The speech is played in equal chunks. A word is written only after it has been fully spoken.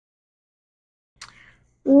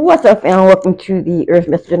What's up, and welcome to the Earth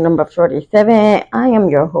Messenger number 47. I am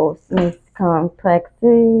your host, Miss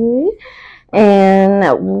Complexity,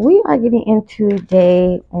 and we are getting into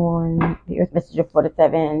today on the Earth Messenger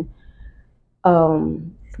 47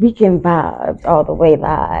 weekend vibes all the way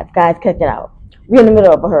live. Guys, check it out. We're in the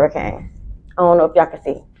middle of a hurricane. I don't know if y'all can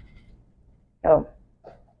see. Oh,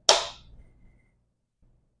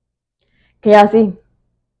 can y'all see?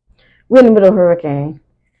 We're in the middle of a hurricane.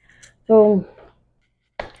 So,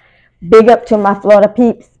 big up to my Florida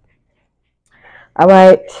peeps. All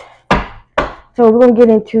right. So we're going to get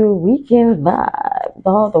into weekend vibes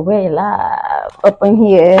all the way live up in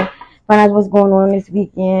here. Find out what's going on this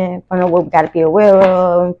weekend. Find out what we got to be aware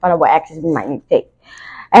of. And find out what actions we might need to take.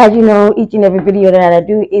 As you know, each and every video that I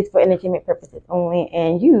do is for entertainment purposes only.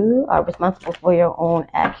 And you are responsible for your own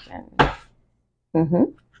actions.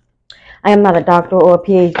 I am not a doctor or a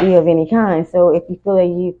PhD of any kind. So if you feel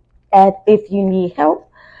like if you need help,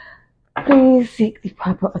 please seek the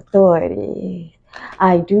proper authorities.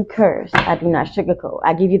 I do curse. I do not sugarcoat.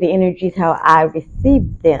 I give you the energies how I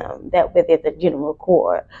receive them. That way there's a general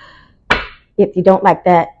core. If you don't like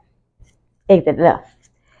that, exit left.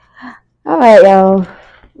 All right, y'all.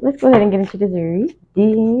 Let's go ahead and get into this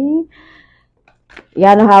reading.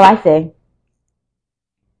 Y'all know how I say.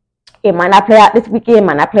 It might not play out this weekend.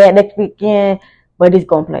 Might not play out next weekend. But it's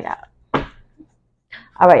going to play out.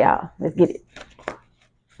 All right, y'all. Let's get it.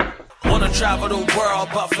 Wanna travel the world,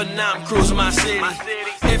 but for now I'm cruising my city.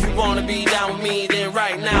 If you wanna be down with me, then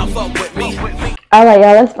right now fuck with me. All right,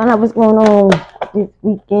 y'all. Let's find out what's going on this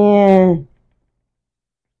weekend.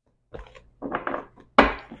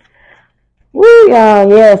 Woo, y'all.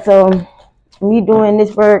 Yeah. So me doing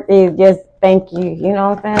this work is just thank you. You know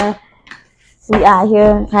what I'm saying? We out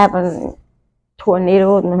here having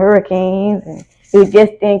tornadoes and hurricanes, and it was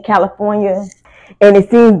just in California. And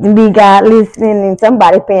it seems to be God listening and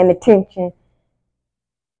somebody paying attention.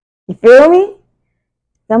 You feel me?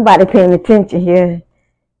 Somebody paying attention here.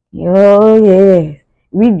 Oh, yeah.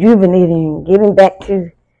 Rejuvenating. Getting back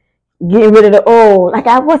to getting rid of the old. Like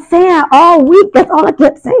I was saying all week. That's all I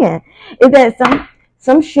kept saying. Is that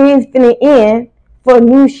some shit's finna end for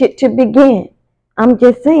new shit to begin. I'm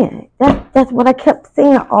just saying. That's what I kept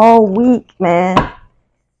saying all week, man.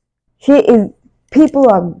 Shit is,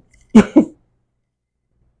 people are...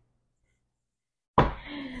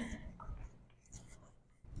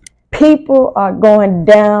 People are going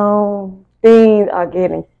down. Things are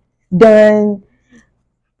getting done.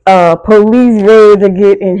 Police raids are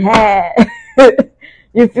getting had.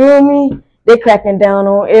 You feel me? They're cracking down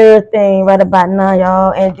on everything right about now,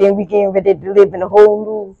 y'all. And then we getting ready to live in a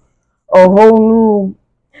whole new,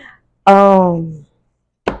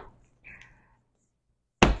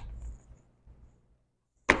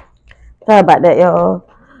 sorry about that, y'all.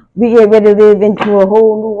 We get ready to live into a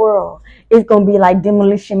whole new world. It's going to be like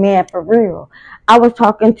Demolition Man for real. I was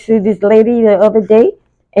talking to this lady the other day,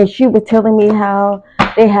 and she was telling me how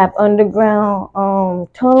they have underground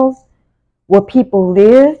tunnels where people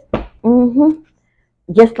live.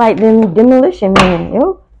 Just like them Demolition Man,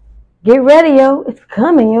 yo. Get ready, yo. It's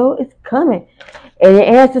coming, yo. It's coming. And the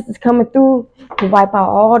ancestors coming through to wipe out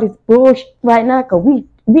all this bullshit right now, because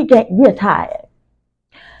we're tired.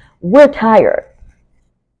 We're tired.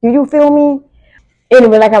 Do you feel me?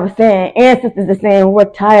 Anyway, like I was saying, ancestors are saying we're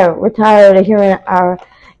tired. We're tired of hearing our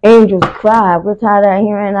angels cry. We're tired of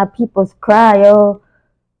hearing our peoples cry, yo.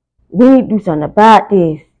 We need to do something about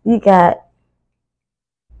this. We got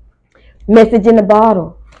message in the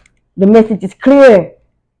bottle. The message is clear.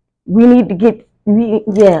 We need to get,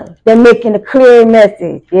 they're making a clear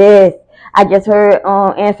message. Yes. I just heard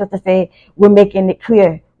ancestors say, we're making it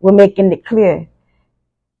clear. We're making it clear.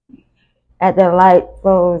 At the light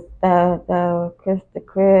goes the crystal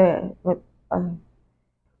clear.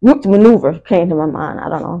 Which maneuver came to my mind? I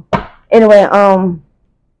don't know. Anyway,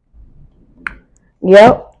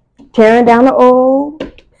 yep, tearing down the old,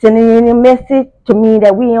 sending in a message to me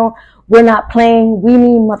that we're not playing. We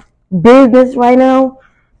need my business right now.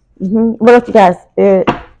 What else you got, Spirit?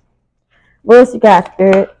 What else you got,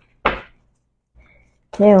 Spirit?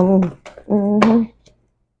 Tell me.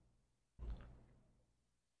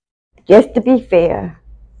 Just to be fair,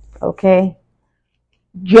 okay?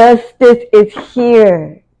 Justice is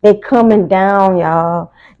here. They coming down,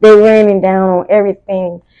 y'all. They raining down on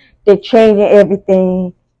everything. They're changing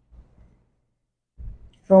everything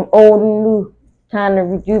from old and new. Time to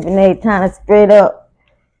rejuvenate, time to spread up.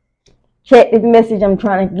 Check this message I'm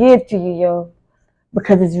trying to give to you, yo.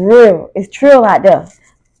 Because it's real. It's true out there.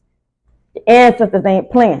 The ancestors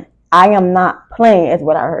ain't playing. I am not playing, is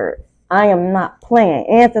what I heard. I am not playing.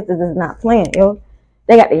 Ancestors is not playing, yo.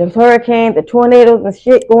 They got these hurricanes, the tornadoes and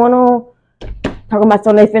shit going on. Talking about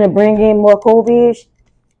something they finna bring in more COVID.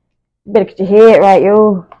 You better get your head right,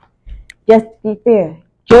 yo. Just be fair.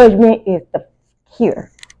 Judgment is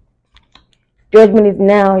here. Judgment is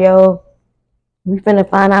now, yo. We finna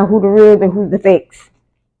find out who the real and who's the fakes.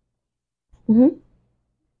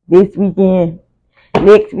 This weekend,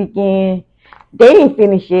 next weekend. They ain't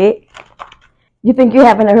finished yet. You think you're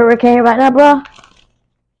having a hurricane right now, bro?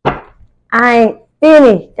 I ain't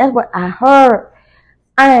finished. That's what I heard.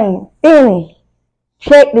 I ain't finished.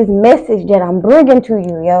 Check this message that I'm bringing to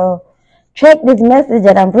you, yo. Check this message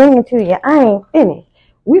that I'm bringing to you. I ain't finished.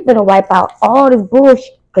 We finna wipe out all this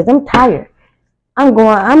bullshit because I'm tired. I'm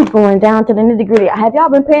going down to the nitty gritty. Have y'all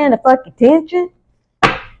been paying the fuck attention?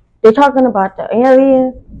 They're talking about the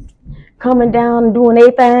aliens coming down and doing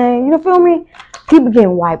their thing. You know, feel me? People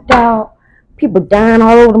getting wiped out. People dying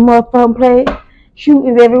all over the motherfucking place.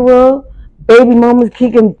 Shootings everywhere. Baby mamas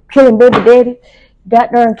killing baby daddies.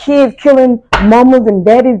 Goddamn kids killing mamas and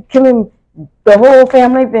daddies, killing the whole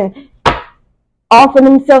family, then offering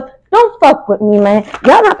themselves. Don't fuck with me, man.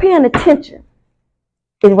 Y'all not paying attention,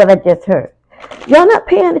 is what I just heard. Y'all not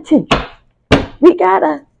paying attention. We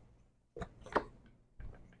gotta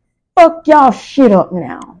fuck y'all shit up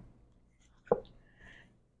now.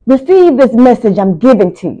 Receive this message I'm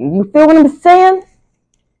giving to you. You feel what I'm saying?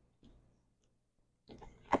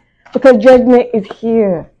 Because judgment is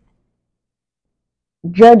here.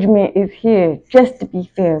 Judgment is here. Just to be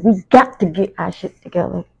fair, we got to get our shit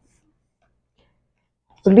together.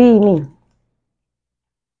 Believe me.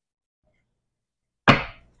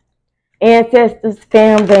 Ancestors,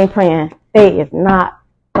 families ain't playing. They is not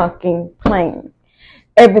fucking playing.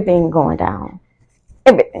 Everything going down.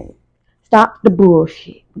 Everything. Stop the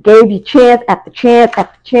bullshit. Gave you chance after chance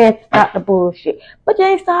after chance to stop the bullshit. But you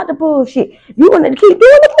ain't stop the bullshit. You want to keep doing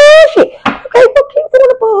the bullshit. Okay, well, keep doing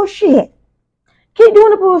the bullshit. Keep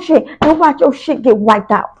doing the bullshit. And watch your shit get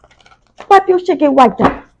wiped out. Watch your shit get wiped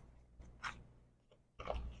out.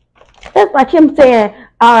 That's like him saying,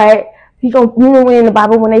 alright, he gonna, you know, in the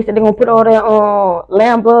Bible when they said they're gonna put all that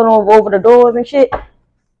lamb blood over the doors and shit.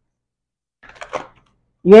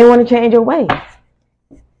 You ain't want to change your ways.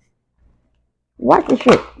 Watch the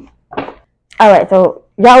shit. Alright, so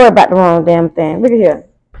y'all worry about the wrong damn thing. Look at here.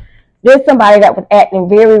 There's somebody that was acting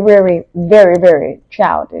very, very, very, very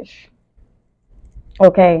childish.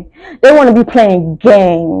 Okay? They want to be playing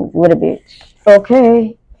games with a bitch.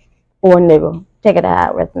 Okay? Or a nigga. Take it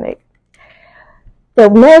out, resonate. The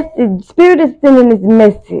message, Spirit is sending this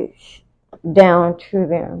message down to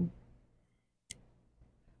them.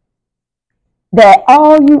 That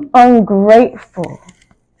all you ungrateful,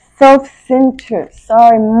 self-centered,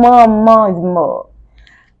 sorry mama's mug,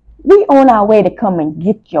 we on our way to come and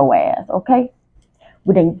get your ass, okay?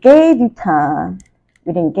 We done gave you time.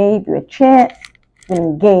 We done gave you a chance. We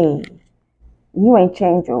done gave. You ain't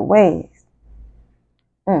changed your ways.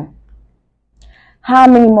 How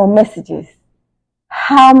many more messages?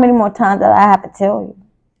 How many more times that I have to tell you?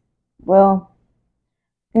 Well,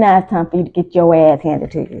 now it's time for you to get your ass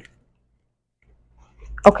handed to you.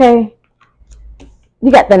 Okay?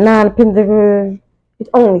 You got the 9 of Pentacles. It's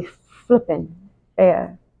only flipping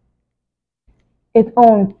fair. It's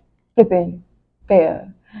only flipping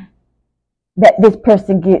fair that this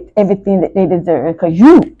person gets everything that they deserve. Because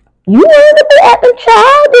you wanted to be acting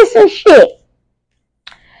childish and shit.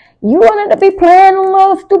 You wanted to be playing a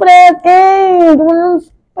little stupid ass games, doing them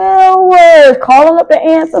spell words, calling up the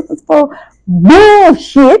ancestors for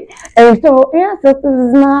bullshit. And so ancestors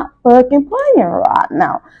is not fucking playing right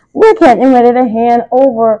now. We're getting ready to hand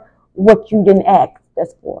over what you didn't ask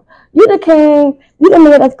us for. You done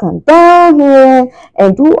made us come down here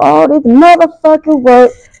and do all this motherfucking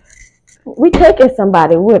work. We taking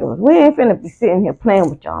somebody with us. We ain't finna be sitting here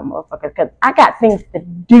playing with y'all motherfuckers because I got things to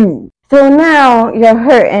do. So now you're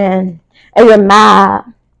hurting and you're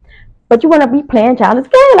mad, but you want to be playing childish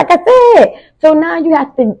game, like I said. So now you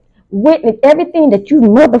have to witness everything that you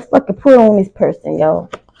motherfucker put on this person, yo.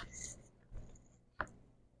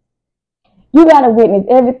 You gotta witness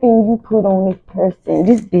everything you put on this person.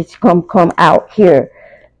 This bitch come out here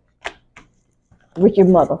with your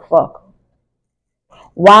motherfucker.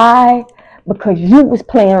 Why? Because you was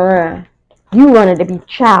playing around. You wanted to be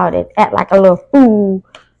childish, act like a little fool.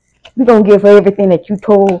 We're going to give her everything that you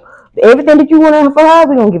told. Everything that you wanted for her,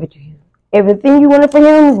 we're going to give it to you. Everything you wanted for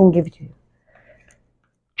him, we're going to give it to you.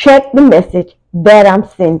 Check the message that I'm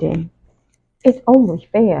sending. It's only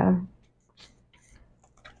fair.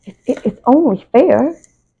 It's only fair.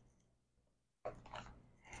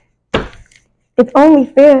 It's only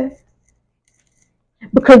fair.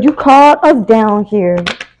 Because you called us down here.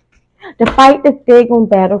 to fight the Dagon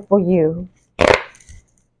battle for you.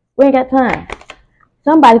 We ain't got time.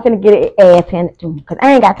 Somebody finna get their ass handed to me, cause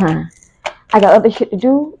I ain't got time. I got other shit to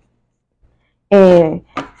do. And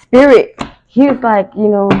Spirit, he was like,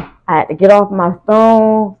 I had to get off my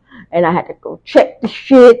phone and I had to go check the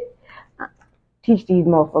shit. Teach these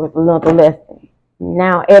motherfuckers another lesson.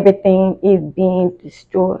 Now everything is being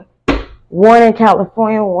destroyed. One in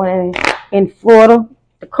California, one in Florida,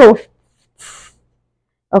 the coast.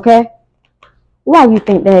 Okay? Why you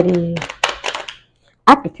think that is?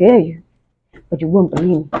 I could tell you, but you wouldn't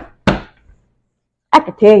believe me. I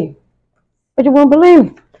could tell you, but you wouldn't believe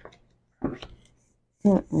me.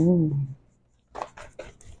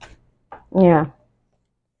 Yeah.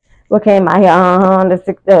 What came out here?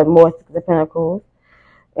 The more Six of Pentacles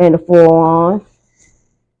and the Four of Wands.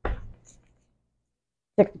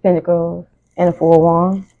 Six of Pentacles and the Four of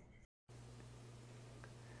Wands.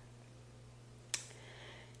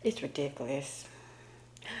 It's ridiculous.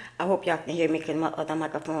 I hope y'all can hear me because my other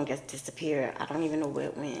microphone just disappeared. I don't even know where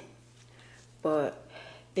it went. But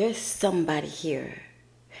there's somebody here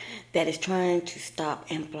that is trying to stop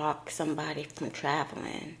and block somebody from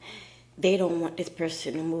traveling. They don't want this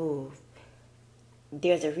person to move.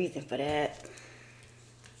 There's a reason for that.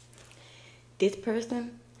 This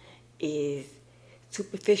person is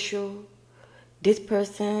superficial. This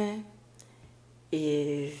person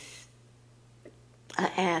is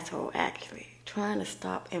an asshole, actually, trying to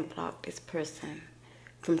stop and block this person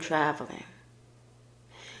from traveling.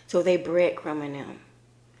 So they breadcrumbing them.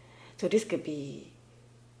 So this could be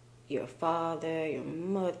your father, your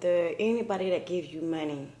mother, anybody that gives you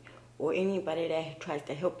money, or anybody that tries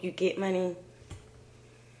to help you get money.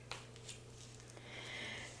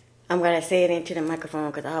 I'm going to say it into the microphone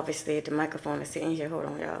because obviously the microphone is sitting here. Hold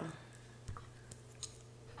on, y'all.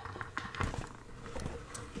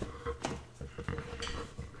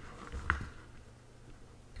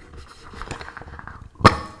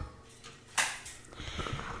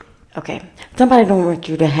 Okay, somebody don't want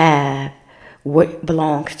you to have what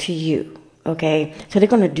belongs to you. Okay, so they're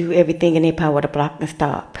going to do everything in their power to block and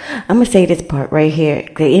stop. I'm going to say this part right here.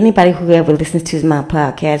 Anybody who ever listens to my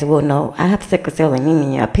podcast will know I have sickle cell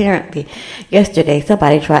anemia. Apparently, yesterday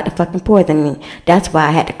somebody tried to fucking poison me. That's why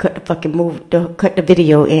I had to cut the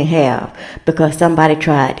video in half, because somebody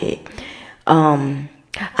tried it.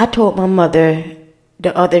 I told my mother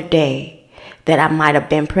the other day that I might have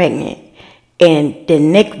been pregnant, and the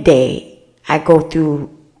next day I go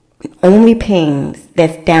through only pains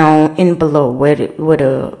that's down and below where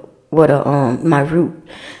my root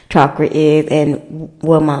chakra is and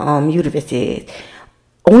where my uterus is.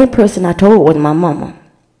 Only person I told was my mama.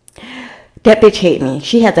 That bitch hate me.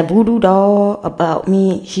 She has a voodoo doll about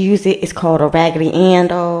me. She uses it. It's called a Raggedy Ann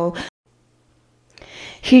doll.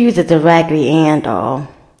 She uses the Raggedy Ann doll,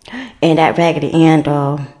 and that Raggedy Ann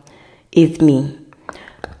doll is me.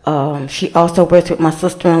 She also works with my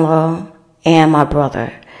sister-in-law and my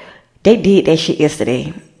brother. They did that shit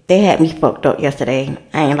yesterday. They had me fucked up yesterday.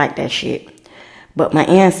 I ain't like that shit. But my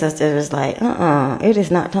ancestor was like, it is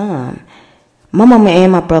not time. My mama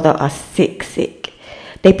and my brother are sick.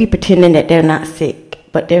 They be pretending that they're not sick,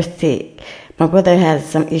 but they're sick. My brother has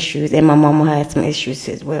some issues, and my mama has some issues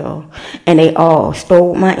as well. And they all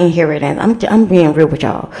stole my inheritance. I'm being real with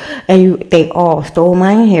y'all. And they all stole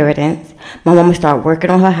my inheritance. My mama started working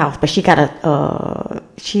on her house, but she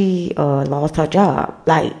lost her job.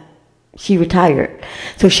 Like, she retired.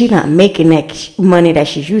 So she's not making that money that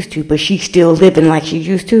she used to, but she's still living like she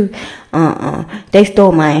used to. They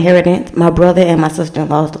stole my inheritance. My brother and my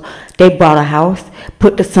sister-in-law, they bought a house,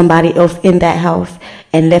 put somebody else in that house,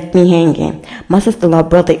 and left me hanging. My sister-in-law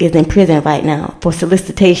brother is in prison right now for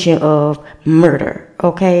solicitation of murder,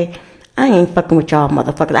 okay? I ain't fucking with y'all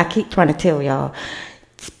motherfuckers. I keep trying to tell y'all.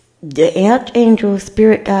 The archangels,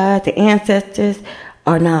 spirit guides, the ancestors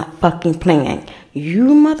are not fucking playing. You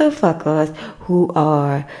motherfuckers who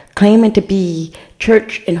are claiming to be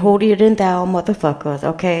church and holier than thou motherfuckers,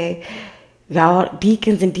 okay? Y'all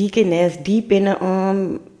deacons and deaconess deep in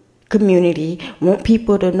the community want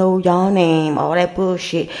people to know y'all name, all that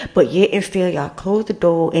bullshit, but yet and still y'all close the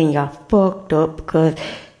door and y'all fucked up because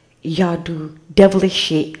y'all do devilish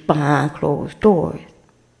shit behind closed doors.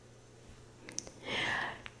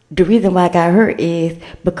 The reason why I got hurt is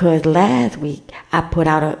because last week I put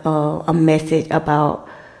out a message about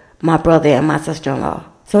my brother and my sister-in-law.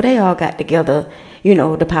 So they all got together,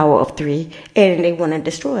 the power of 3, and they want to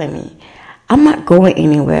destroy me. I'm not going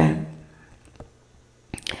anywhere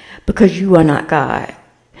because you are not God.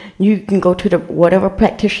 You can go to whatever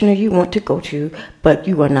practitioner you want to go to, but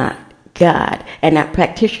you are not God. And that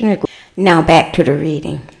practitioner. Now back to the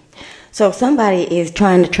reading. So somebody is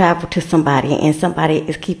trying to travel to somebody, and somebody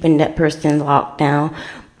is keeping that person locked down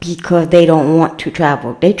because they don't want to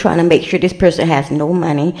travel. They're trying to make sure this person has no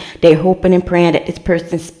money. They're hoping and praying that this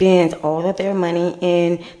person spends all of their money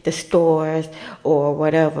in the stores or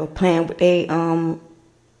whatever, playing with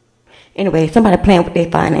somebody playing with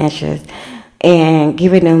their finances and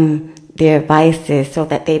giving them their vices so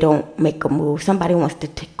that they don't make a move. Somebody wants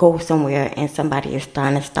to go somewhere, and somebody is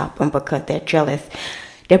trying to stop them because they're jealous.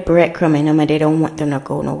 They're breadcrumbing them, and they don't want them to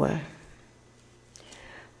go nowhere.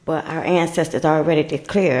 But our ancestors already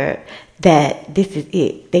declared that this is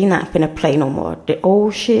it. They not finna play no more. The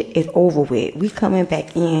old shit is over with. We coming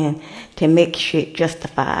back in to make shit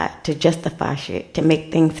justified, to justify shit, to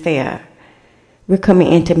make things fair. We're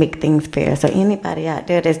coming in to make things fair. So anybody out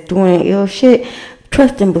there that's doing ill shit,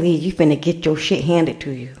 trust and believe you finna get your shit handed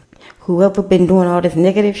to you. Whoever been doing all this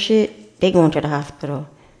negative shit, they going to the hospital.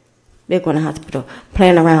 They're going to the hospital,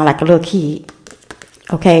 playing around like a little kid.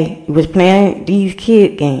 Okay? You was playing these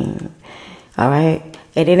kid games. Alright?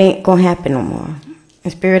 And it ain't going to happen no more. The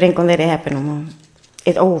spirit ain't going to let it happen no more.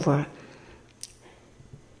 It's over.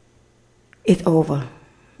 It's over.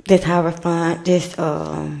 This Hierophant, this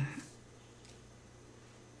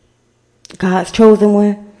God's chosen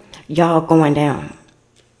one, y'all going down.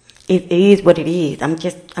 It is what it is.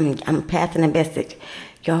 I'm passing a message.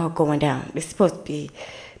 Y'all going down. This is supposed to be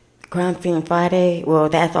Crime Scene Friday. Well,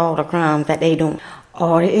 that's all the crimes that they doing.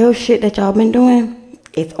 All the ill shit that y'all been doing,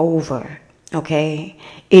 it's over. Okay?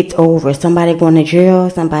 It's over. Somebody going to jail,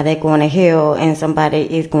 somebody going to hell, and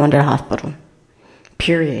somebody is going to the hospital.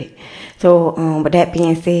 Period. So, with that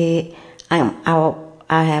being said,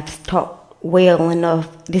 I have talked well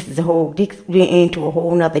enough. This went into a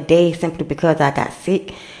whole nother day simply because I got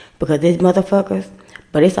sick. Because these motherfuckers,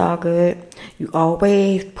 but it's all good. You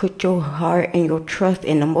always put your heart and your trust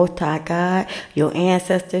in the Most High God, your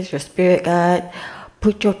ancestors, your spirit God.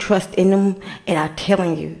 Put your trust in them, and I'm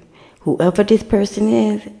telling you, whoever this person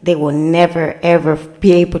is, they will never, ever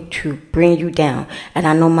be able to bring you down. And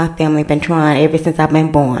I know my family been trying ever since I've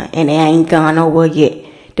been born, and they ain't gone nowhere yet.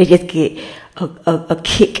 They just get a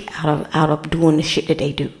kick out of doing the shit that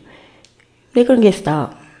they do. They're gonna get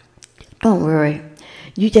stopped. Don't worry.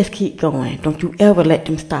 You just keep going. Don't you ever let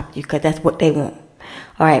them stop you, because that's what they want.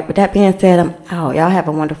 Alright, with that being said, I'm out. Y'all have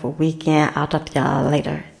a wonderful weekend. I'll talk to y'all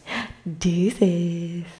later. Deuces.